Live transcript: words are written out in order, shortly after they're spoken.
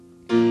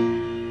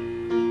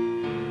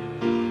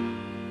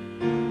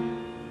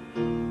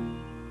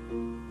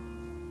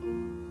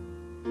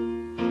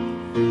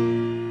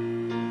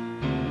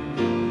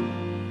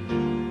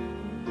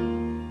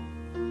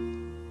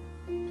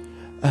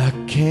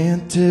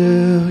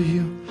tell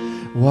you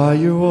why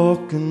you're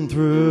walking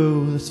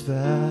through this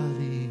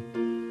valley,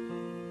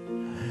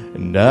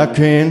 and I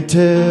can't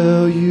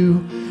tell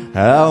you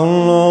how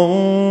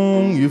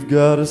long you've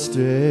got to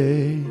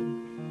stay,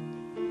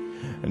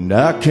 and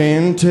I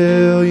can't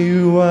tell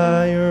you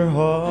why your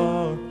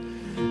heart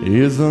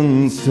is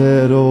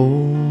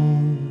unsettled,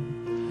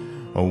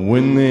 or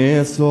when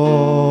this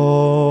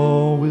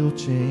all will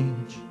change.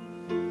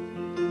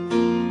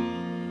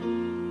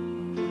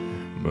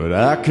 But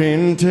I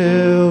can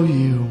tell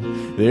you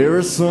there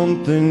is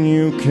something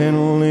you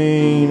can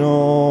lean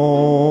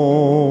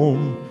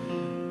on.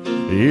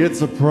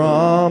 It's a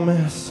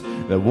promise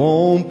that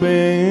won't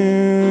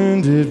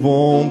bend, it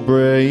won't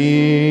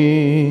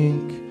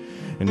break,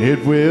 and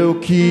it will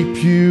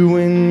keep you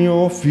when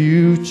your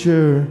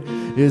future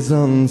is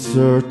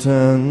uncertain.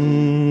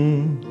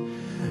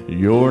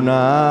 You're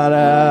not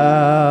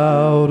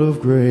out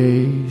of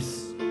grace.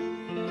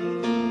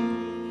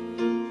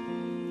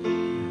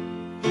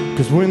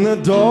 'Cause when the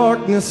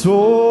darkness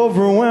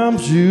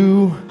overwhelms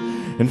you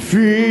and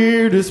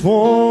fear just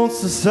won't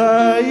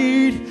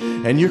subside,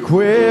 and your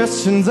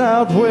questions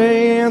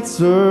outweigh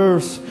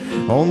answers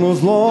on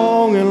those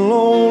long and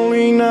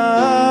lonely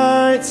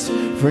nights,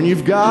 friend,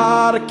 you've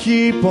got to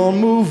keep on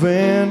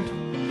moving.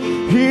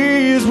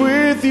 He is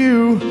with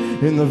you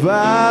in the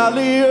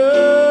valley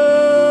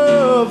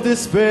of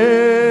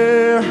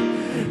despair.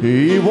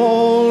 He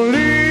won't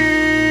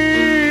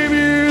leave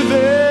you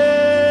there.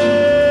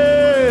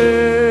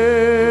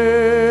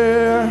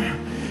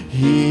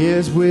 He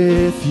is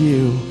with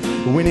you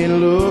when it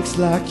looks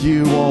like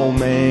you won't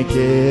make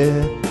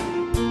it.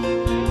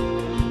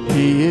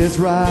 He is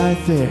right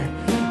there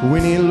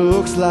when it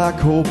looks like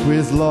hope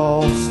is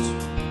lost.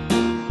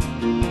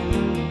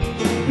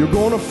 You're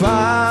gonna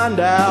find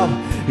out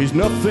he's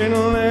nothing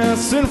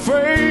less than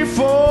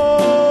faithful.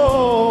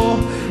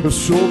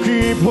 So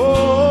keep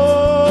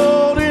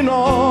holding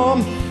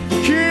on,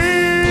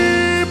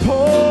 keep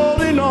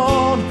holding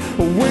on.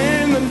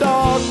 When the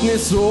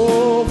darkness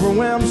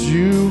overwhelms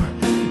you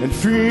and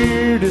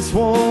fear just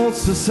won't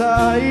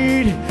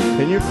subside,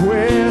 and your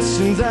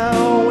questions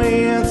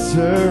outweigh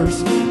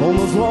answers on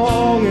those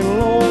long and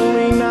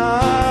lonely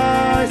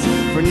nights,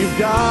 friend, you've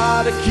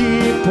got to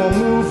keep on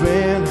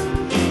moving.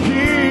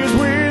 He's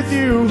with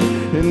you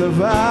in the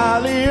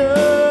valley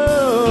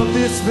of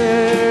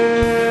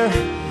despair.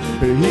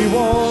 He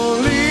won't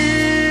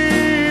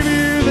leave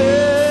you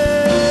there.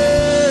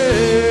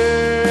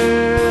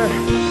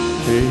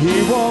 He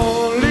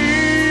won't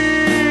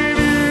leave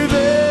you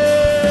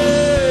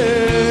there.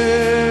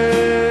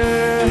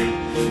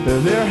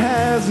 There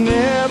has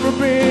never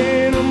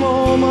been a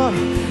moment,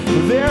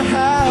 there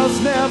has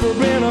never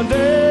been a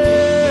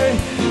day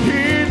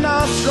he's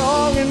not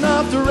strong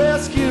enough to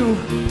rescue,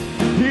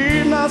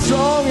 he's not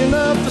strong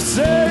enough to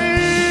save.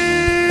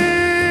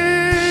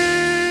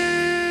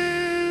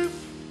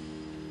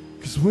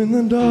 'Cause when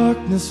the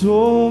darkness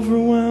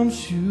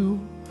overwhelms you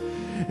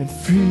and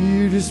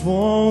fear just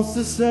wants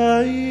to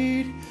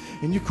subside,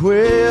 and your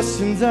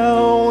questions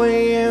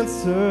outweigh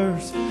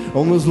answers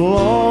on those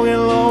long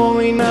and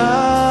lonely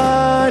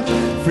nights,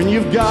 friend,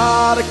 you've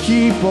got to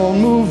keep on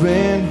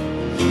moving.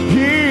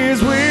 He is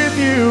with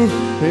you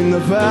in the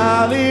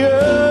valley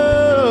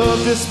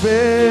of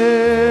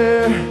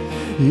despair.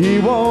 He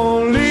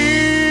won't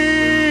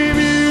leave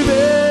you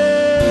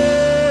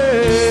there.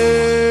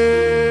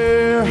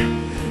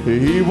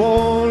 He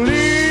won't leave